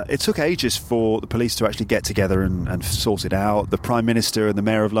it took ages for the police to actually get together and sort it out. The Prime Minister and the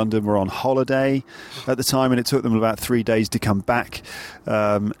Mayor of London were on holiday at the time, and it took them about 3 days to come back.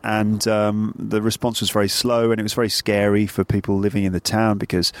 The response was very slow, and it was very scary for people living in the town,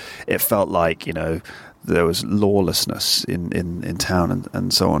 because it felt like, there was lawlessness in town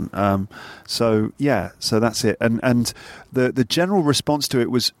and so on. So that's it. And the general response to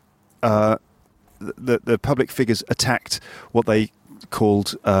it was the public figures attacked what they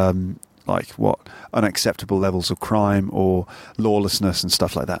called unacceptable levels of crime or lawlessness and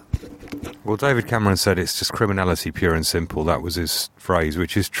stuff like that. Well, David Cameron said it's just criminality, pure and simple. That was his phrase,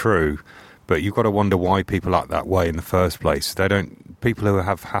 which is true. But you've got to wonder why people act that way in the first place. People who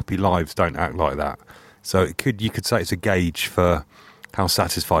have happy lives don't act like that. So you could say it's a gauge for how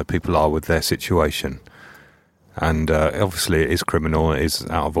satisfied people are with their situation. And obviously it is criminal, it is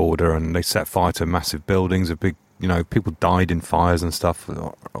out of order, and they set fire to massive buildings. People died in fires and stuff.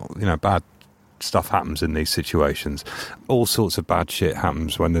 Bad stuff happens in these situations. All sorts of bad shit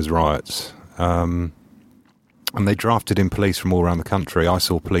happens when there's riots. And they drafted in police from all around the country. I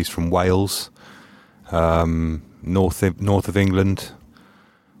saw police from Wales, north of England.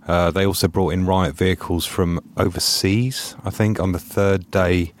 They also brought in riot vehicles from overseas. I think on the third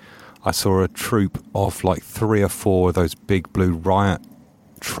day I saw a troop of like 3 or 4 of those big blue riot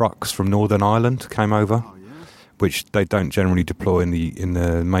trucks from Northern Ireland came over, which they don't generally deploy in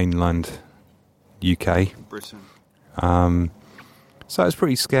the mainland UK. Britain. So it's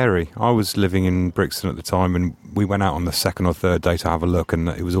pretty scary. I was living in Brixton at the time, and we went out on the second or third day to have a look, and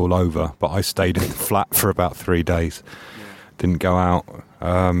it was all over. But I stayed in the flat for about 3 days. Didn't go out.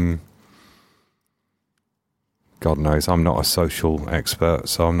 God knows, I'm not a social expert,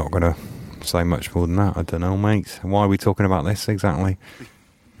 so I'm not going to say much more than that. I don't know, mate. Why are we talking about this exactly?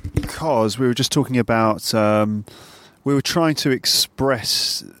 Because we were just talking about... we were trying to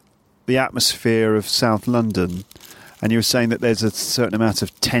express the atmosphere of South London, and you were saying that there's a certain amount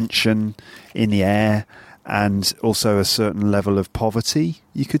of tension in the air, and also a certain level of poverty,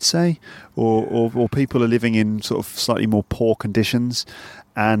 you could say, or people are living in sort of slightly more poor conditions,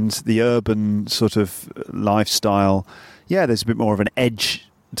 and the urban sort of lifestyle, there's a bit more of an edge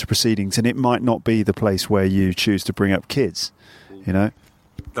to proceedings, and it might not be the place where you choose to bring up kids,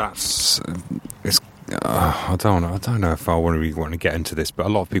 That's I don't know if I really want to get into this, but a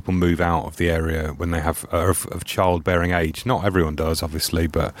lot of people move out of the area when they have of childbearing age. Not everyone does, obviously,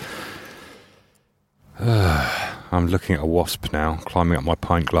 but. I'm looking at a wasp now, climbing up my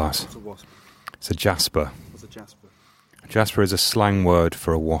pint glass. What's a wasp? It's a jasper. What's a jasper? Jasper is a slang word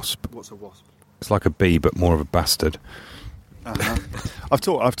for a wasp. What's a wasp? It's like a bee, but more of a bastard. Uh-huh.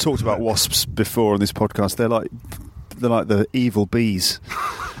 I've talked about wasps before on this podcast. They're like the evil bees,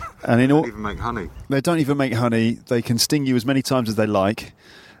 and they don't even make honey. They don't even make honey. They can sting you as many times as they like.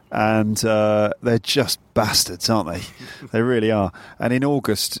 And they're just bastards, aren't they? They really are. And in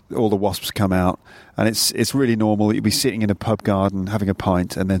August, all the wasps come out, and it's really normal. You'll be sitting in a pub garden having a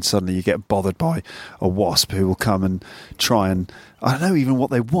pint, and then suddenly you get bothered by a wasp who will come and try and... I don't know even what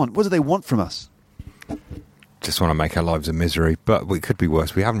they want. What do they want from us? Just want to make our lives a misery. But it could be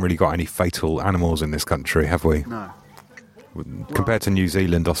worse. We haven't really got any fatal animals in this country, have we? No. Compared to New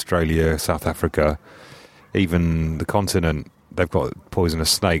Zealand, Australia, South Africa, even the continent... They've got poisonous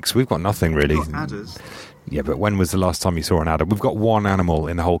snakes. We've got nothing really. We've got adders. Yeah, but when was the last time you saw an adder? We've got one animal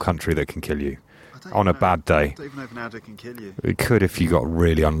in the whole country that can kill you on a bad day. I don't even know if an adder can kill you. It could if you got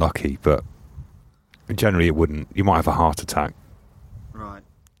really unlucky, but generally it wouldn't. You might have a heart attack. Right.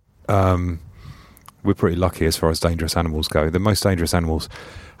 We're pretty lucky as far as dangerous animals go. The most dangerous animals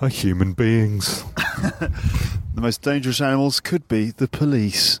are human beings. The most dangerous animals could be the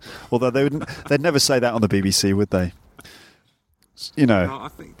police. Although they'd never say that on the BBC, would they? You know. No, I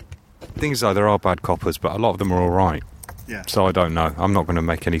think things like there are bad coppers, but a lot of them are all right. Yeah. So I don't know. I'm not going to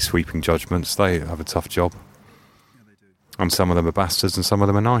make any sweeping judgments. They have a tough job. Yeah, they do. And some of them are bastards and some of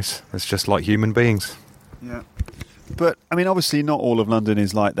them are nice. It's just like human beings. Yeah. But, I mean, obviously not all of London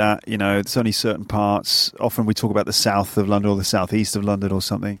is like that. You know, it's only certain parts. Often we talk about the south of London or the southeast of London or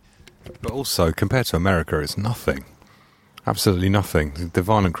something. But also, compared to America, it's nothing. Absolutely nothing. The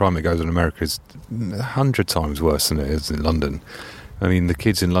violent crime that goes on in America is 100 times worse than it is in London. I mean, the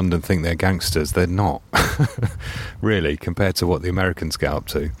kids in London think they're gangsters. They're not, really, compared to what the Americans get up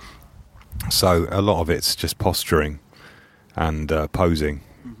to. So a lot of it's just posturing and posing.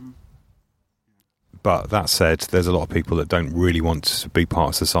 But that said, there's a lot of people that don't really want to be part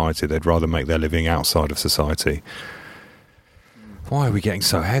of society. They'd rather make their living outside of society. Why are we getting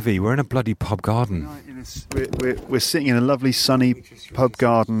so heavy? We're in a bloody pub garden. We're sitting in a lovely sunny pub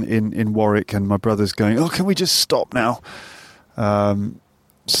garden in Warwick, and my brother's going, "Oh, can we just stop now?"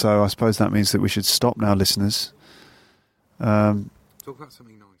 So I suppose that means that we should stop now, listeners. Talk about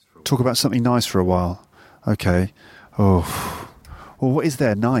something nice for a while. Talk about something nice for a while. Okay. Oh. Well, what is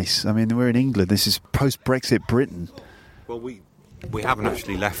there nice? I mean, we're in England. This is post-Brexit Britain. Well, we haven't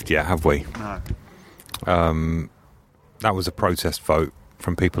actually left yet, have we? No. That was a protest vote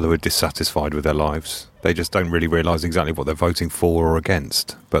from people who are dissatisfied with their lives. They just don't really realise exactly what they're voting for or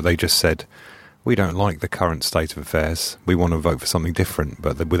against. But they just said, we don't like the current state of affairs. We want to vote for something different,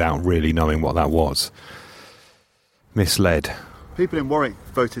 but without really knowing what that was. Misled. People in Warwick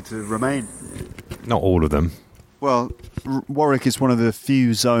voted to remain. Not all of them. Well, Warwick is one of the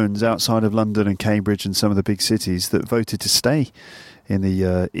few zones outside of London and Cambridge and some of the big cities that voted to stay in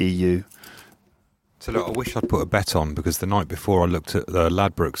the EU. So look, I wish I'd put a bet on, because the night before I looked at the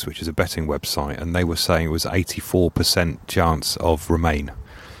Ladbrokes, which is a betting website, and they were saying it was 84% chance of Remain.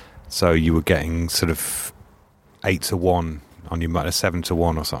 So you were getting sort of 8-1 on your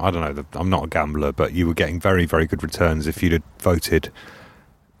 7-1 or something. I don't know. I'm not a gambler, but you were getting very, very good returns if you'd have voted.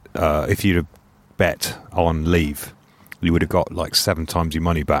 If you'd have bet on Leave, you would have got like 7 times your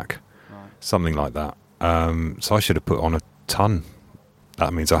money back, right. Something like that. So I should have put on a ton.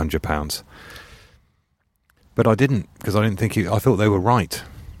 That means £100. But I didn't, because I didn't think I thought they were right.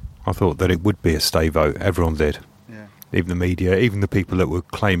 I thought that it would be a stay vote. Everyone did. Yeah. Even the media, even the people that were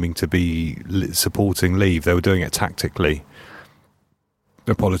claiming to be supporting Leave, they were doing it tactically.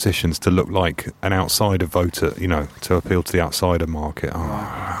 The politicians to look like an outsider voter, you know, to appeal to the outsider market.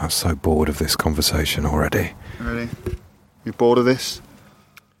 Oh, I'm so bored of this conversation already. Really? You bored of this?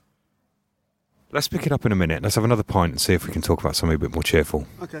 Let's pick it up in a minute. Let's have another pint and see if we can talk about something a bit more cheerful.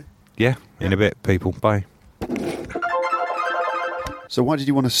 Okay. Yeah? In a bit, people. Bye. So why did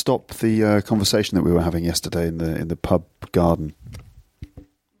you want to stop the conversation that we were having yesterday in the pub garden?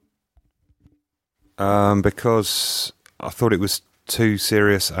 Because I thought it was too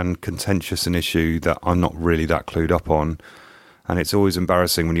serious and contentious an issue that I'm not really that clued up on. And it's always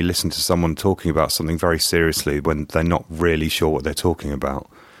embarrassing when you listen to someone talking about something very seriously when they're not really sure what they're talking about.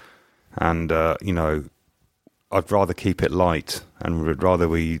 And, you know, I'd rather keep it light and would rather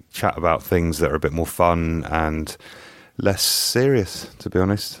we chat about things that are a bit more fun and less serious, to be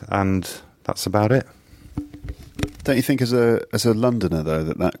honest. And that's about it. Don't you think as a Londoner, though,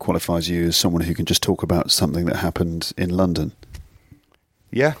 that qualifies you as someone who can just talk about something that happened in London?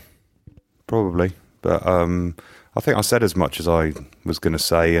 Yeah, probably. But I think I said as much as I was going to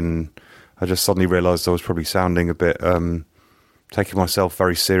say, and I just suddenly realised I was probably sounding a bit taking myself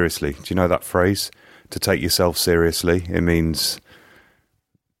very seriously. Do you know that phrase? To take yourself seriously. It means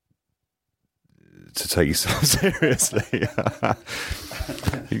to take yourself seriously.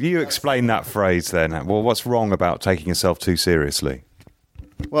 You explain that phrase then. Well, what's wrong about taking yourself too seriously?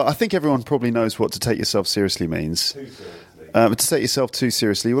 Well, I think everyone probably knows what to take yourself seriously means. Too seriously. To take yourself too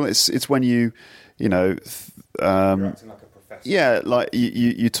seriously, well, it's when you know... You're acting like a professor. Yeah, like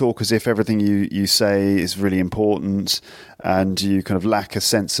you talk as if everything you say is really important and you kind of lack a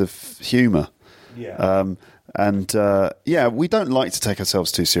sense of humour. Yeah. We don't like to take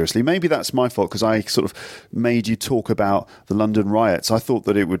ourselves too seriously. Maybe that's my fault because I sort of made you talk about the London riots. I thought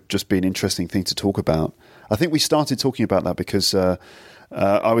that it would just be an interesting thing to talk about. I think we started talking about that because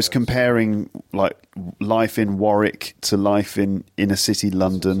I was comparing like life in Warwick to life in inner city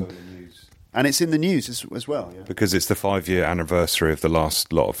London. And it's in the news as well. Yeah. Because it's the 5-year anniversary of the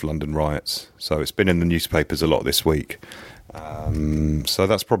last lot of London riots. So it's been in the newspapers a lot this week. So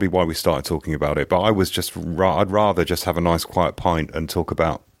that's probably why we started talking about it. But I was I'd rather just have a nice quiet pint and talk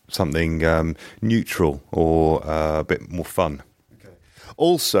about something neutral or a bit more fun. Okay.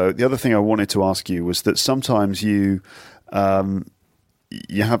 Also, the other thing I wanted to ask you was that sometimes you have,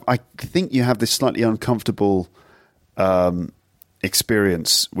 I think you have this slightly uncomfortable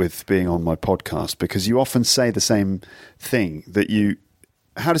experience with being on my podcast, because you often say the same thing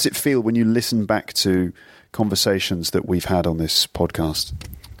how does it feel when you listen back to conversations that we've had on this podcast?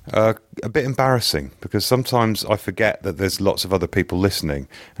 A bit embarrassing, because sometimes I forget that there's lots of other people listening,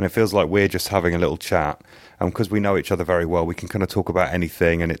 and it feels like we're just having a little chat. And because we know each other very well, we can kind of talk about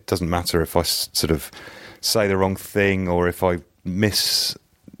anything, and it doesn't matter if I sort of say the wrong thing or if I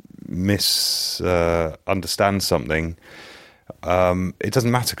understand something. It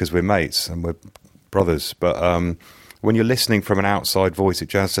doesn't matter because we're mates and we're brothers. But when you're listening from an outside voice, it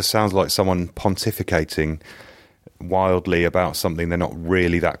just sounds like someone pontificating wildly about something they're not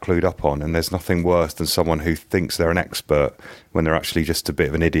really that clued up on. And there's nothing worse than someone who thinks they're an expert when they're actually just a bit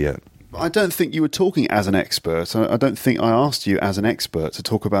of an idiot. I don't think you were talking as an expert. I don't think I asked you as an expert to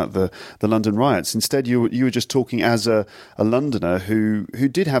talk about the London riots. Instead, you were just talking as a Londoner who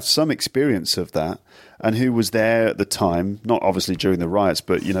did have some experience of that and who was there at the time, not obviously during the riots,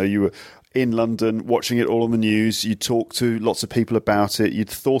 but you were in London watching it all on the news. You talked to lots of people about it. You'd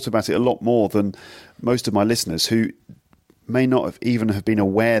thought about it a lot more than most of my listeners who may not have even have been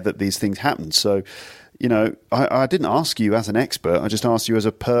aware that these things happened. So, I didn't ask you as an expert. I just asked you as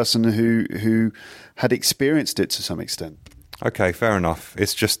a person who had experienced it to some extent. Okay, fair enough.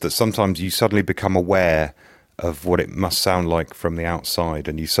 It's just that sometimes you suddenly become aware of what it must sound like from the outside,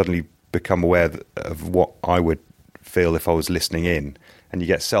 and you suddenly become aware of what I would feel if I was listening in, and you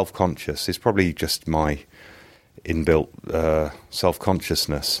get self-conscious. It's probably just my inbuilt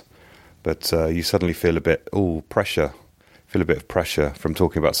self-consciousness, but you suddenly feel a bit pressure. Feel a bit of pressure from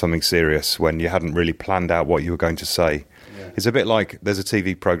talking about something serious when you hadn't really planned out what you were going to say. Yeah. It's a bit like there's a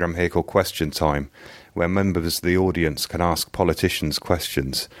TV programme here called Question Time, where members of the audience can ask politicians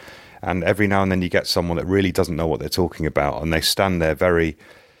questions. And every now and then you get someone that really doesn't know what they're talking about, and they stand there very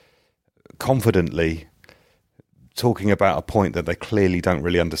confidently talking about a point that they clearly don't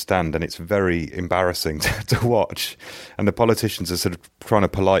really understand, and it's very embarrassing to watch. And the politicians are sort of trying to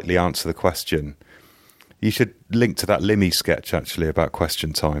politely answer the question. You should link to that Limmy sketch, actually, about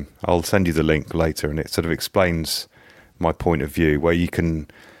Question Time. I'll send you the link later, and it sort of explains my point of view, where you can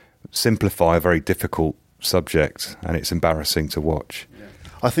simplify a very difficult subject, and it's embarrassing to watch. Yeah.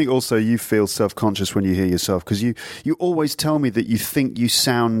 I think also you feel self-conscious when you hear yourself, because you always tell me that you think you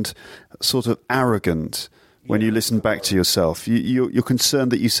sound sort of arrogant when you listen back to yourself. You're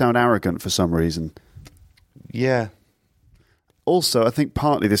concerned that you sound arrogant for some reason. Yeah. Also, I think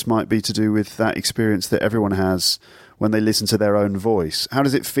partly this might be to do with that experience that everyone has when they listen to their own voice. How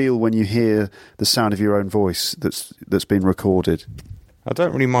does it feel when you hear the sound of your own voice that's been recorded? I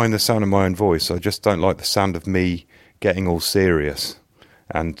don't really mind the sound of my own voice. I just don't like the sound of me getting all serious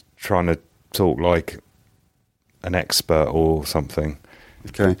and trying to talk like an expert or something.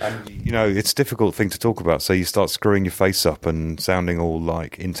 Okay. And, it's a difficult thing to talk about, so you start screwing your face up and sounding all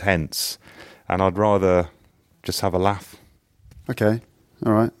like intense. And I'd rather just have a laugh. Okay,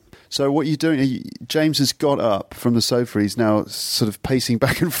 all right. So what are you doing? James has got up from the sofa. He's now sort of pacing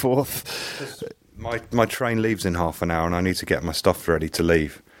back and forth. My train leaves in half an hour, and I need to get my stuff ready to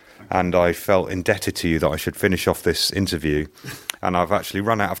leave. And I felt indebted to you that I should finish off this interview. And I've actually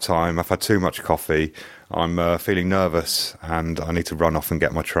run out of time. I've had too much coffee. I'm feeling nervous, and I need to run off and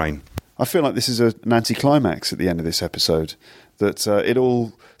get my train. I feel like this is an anticlimax at the end of this episode. That it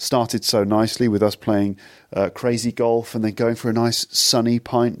all started so nicely with us playing crazy golf and then going for a nice sunny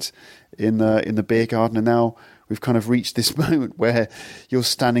pint in the beer garden, and now we've kind of reached this moment where you're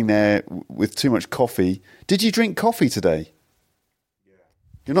standing there with too much coffee. Did you drink coffee today? Yeah.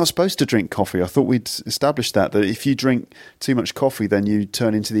 You're not supposed to drink coffee. I thought we'd established that if you drink too much coffee, then you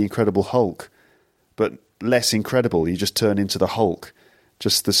turn into the Incredible Hulk, but less incredible. You just turn into the Hulk,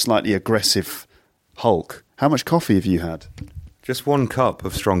 just the slightly aggressive Hulk. How much coffee have you had? Just 1 cup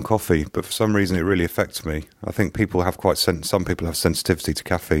of strong coffee, but for some reason it really affects me. I think some people have sensitivity to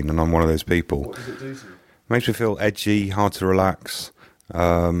caffeine, and I'm one of those people. What does it do to you? Makes me feel edgy, hard to relax,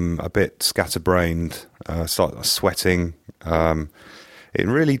 a bit scatterbrained, start sweating. It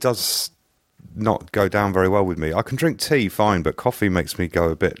really does not go down very well with me. I can drink tea fine, but coffee makes me go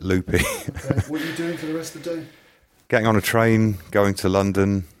a bit loopy. Okay. What are you doing for the rest of the day? Getting on a train, going to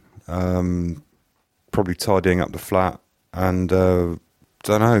London, probably tidying up the flat. And don't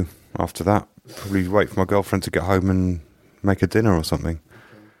know, after that, probably wait for my girlfriend to get home and make a dinner or something.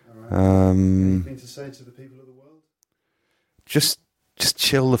 Okay, all right. Anything to say to the people of the world? Just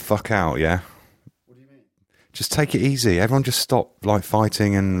chill the fuck out, yeah? What do you mean? just take it easy. Everyone just stop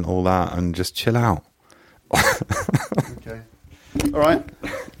fighting and all that and just chill out. Okay. All right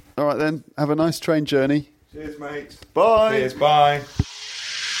then. Have a nice train journey. Cheers, mate. Bye. Cheers, bye.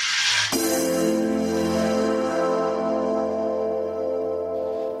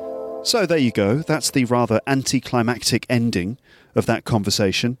 So there you go. That's the rather anticlimactic ending of that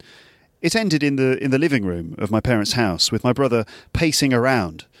conversation. It ended in the living room of my parents' house, with my brother pacing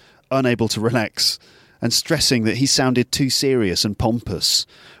around, unable to relax, and stressing that he sounded too serious and pompous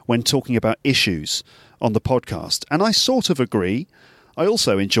when talking about issues on the podcast. And I sort of agree. I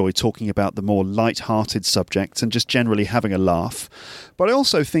also enjoy talking about the more light-hearted subjects and just generally having a laugh. But I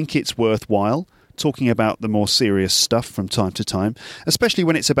also think it's worthwhile talking about the more serious stuff from time to time, especially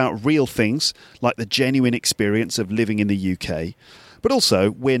when it's about real things like the genuine experience of living in the UK. But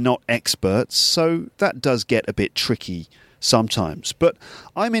also, we're not experts, so that does get a bit tricky sometimes. But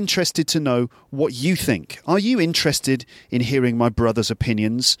I'm interested to know what you think. Are you interested in hearing my brother's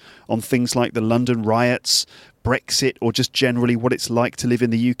opinions on things like the London riots, Brexit, or just generally what it's like to live in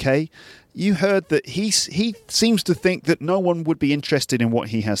the UK? You heard that he seems to think that no one would be interested in what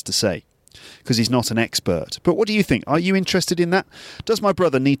he has to say, because he's not an expert. But what do you think? Are you interested in that? Does my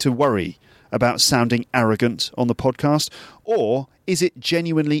brother need to worry about sounding arrogant on the podcast? Or is it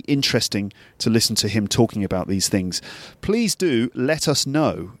genuinely interesting to listen to him talking about these things? Please do let us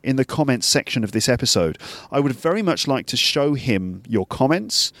know in the comments section of this episode. I would very much like to show him your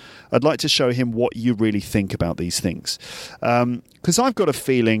comments. I'd like to show him what you really think about these things. Because I've got a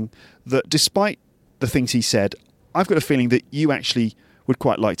feeling that despite the things he said, I've got a feeling that you actually would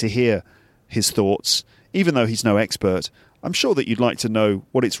quite like to hear his thoughts. Even though he's no expert, I'm sure that you'd like to know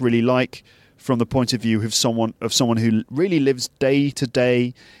what it's really like from the point of view of someone who really lives day to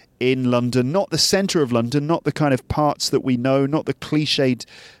day in London, not the centre of London, not the kind of parts that we know, not the cliched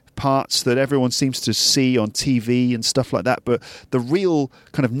parts that everyone seems to see on TV and stuff like that, but the real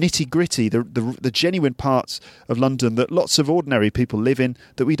kind of nitty-gritty, the genuine parts of London that lots of ordinary people live in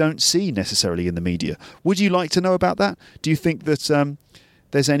that we don't see necessarily in the media. Would you like to know about that? Do you think that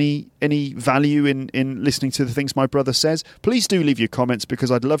there's any value in listening to the things my brother says? Please do leave your comments, because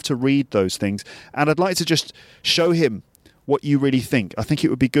I'd love to read those things, and I'd like to just show him what you really think. I think it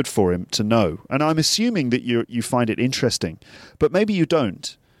would be good for him to know, and I'm assuming that you find it interesting, but maybe you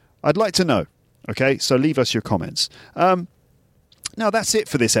don't. I'd like to know. Okay, so leave us your comments. Now, that's it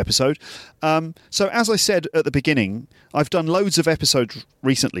for this episode. So as I said at the beginning, I've done loads of episodes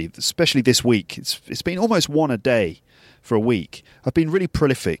recently, especially this week. It's been almost one a day for a week. I've been really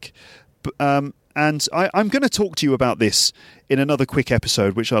prolific. And I'm going to talk to you about this in another quick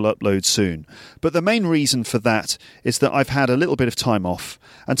episode, which I'll upload soon. But the main reason for that is that I've had a little bit of time off,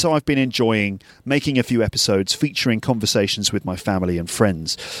 and so I've been enjoying making a few episodes featuring conversations with my family and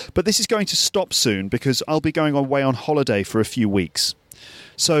friends. But this is going to stop soon, because I'll be going away on holiday for a few weeks.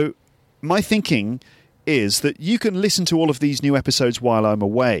 So my thinking is that you can listen to all of these new episodes while I'm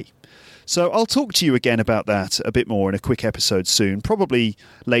away. So I'll talk to you again about that a bit more in a quick episode soon, probably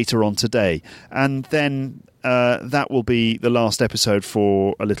later on today. And then that will be the last episode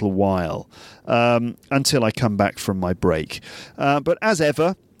for a little while, until I come back from my break. But as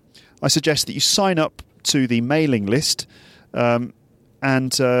ever, I suggest that you sign up to the mailing list, and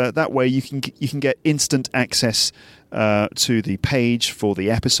that way you can get instant access to the page for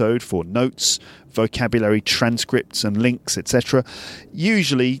the episode, for notes, vocabulary, transcripts and links, etc.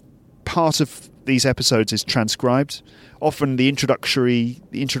 Usually part of these episodes is transcribed. Often the introductory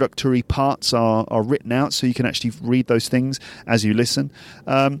parts are written out, so you can actually read those things as you listen.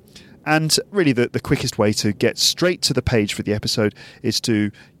 And really the quickest way to get straight to the page for the episode is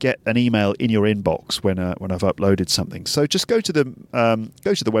to get an email in your inbox when I've uploaded something. So just go to the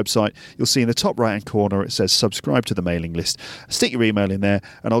website. You'll see in the top right hand corner it says subscribe to the mailing list. Stick your email in there,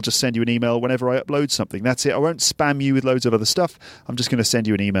 and I'll just send you an email whenever I upload something. That's it. I won't spam you with loads of other stuff. I'm just going to send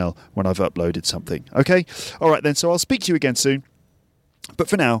you an email when I've uploaded something. Okay? All right then. So I'll speak to you again soon. But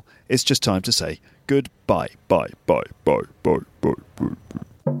for now, it's just time to say goodbye. Bye. Bye. Bye. Bye. Bye. Bye.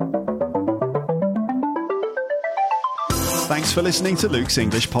 Thanks for listening to Luke's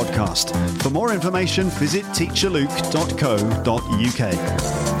English Podcast. For more information, visit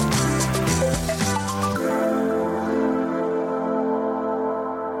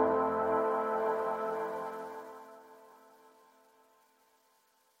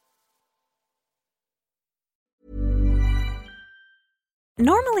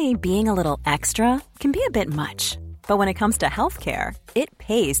Normally, being a little extra can be a bit much, But when it comes to healthcare, it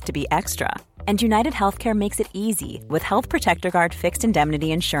pays to be extra. And United Healthcare makes it easy with Health Protector Guard fixed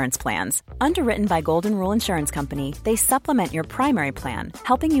indemnity insurance plans. Underwritten by Golden Rule Insurance Company, they supplement your primary plan,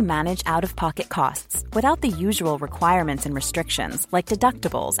 helping you manage out-of-pocket costs without the usual requirements and restrictions like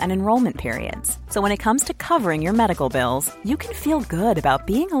deductibles and enrollment periods. So when it comes to covering your medical bills, you can feel good about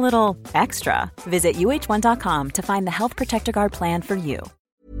being a little extra. Visit uh1.com to find the Health Protector Guard plan for you.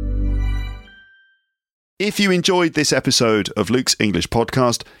 If you enjoyed this episode of Luke's English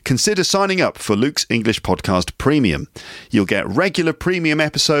Podcast, consider signing up for Luke's English Podcast Premium. You'll get regular premium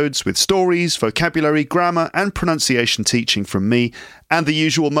episodes with stories, vocabulary, grammar and pronunciation teaching from me and the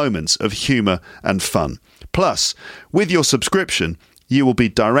usual moments of humour and fun. Plus, with your subscription, you will be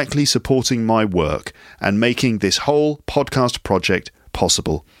directly supporting my work and making this whole podcast project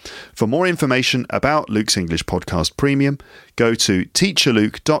possible. For more information about Luke's English Podcast Premium, go to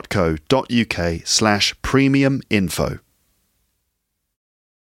teacherluke.co.uk/premium info.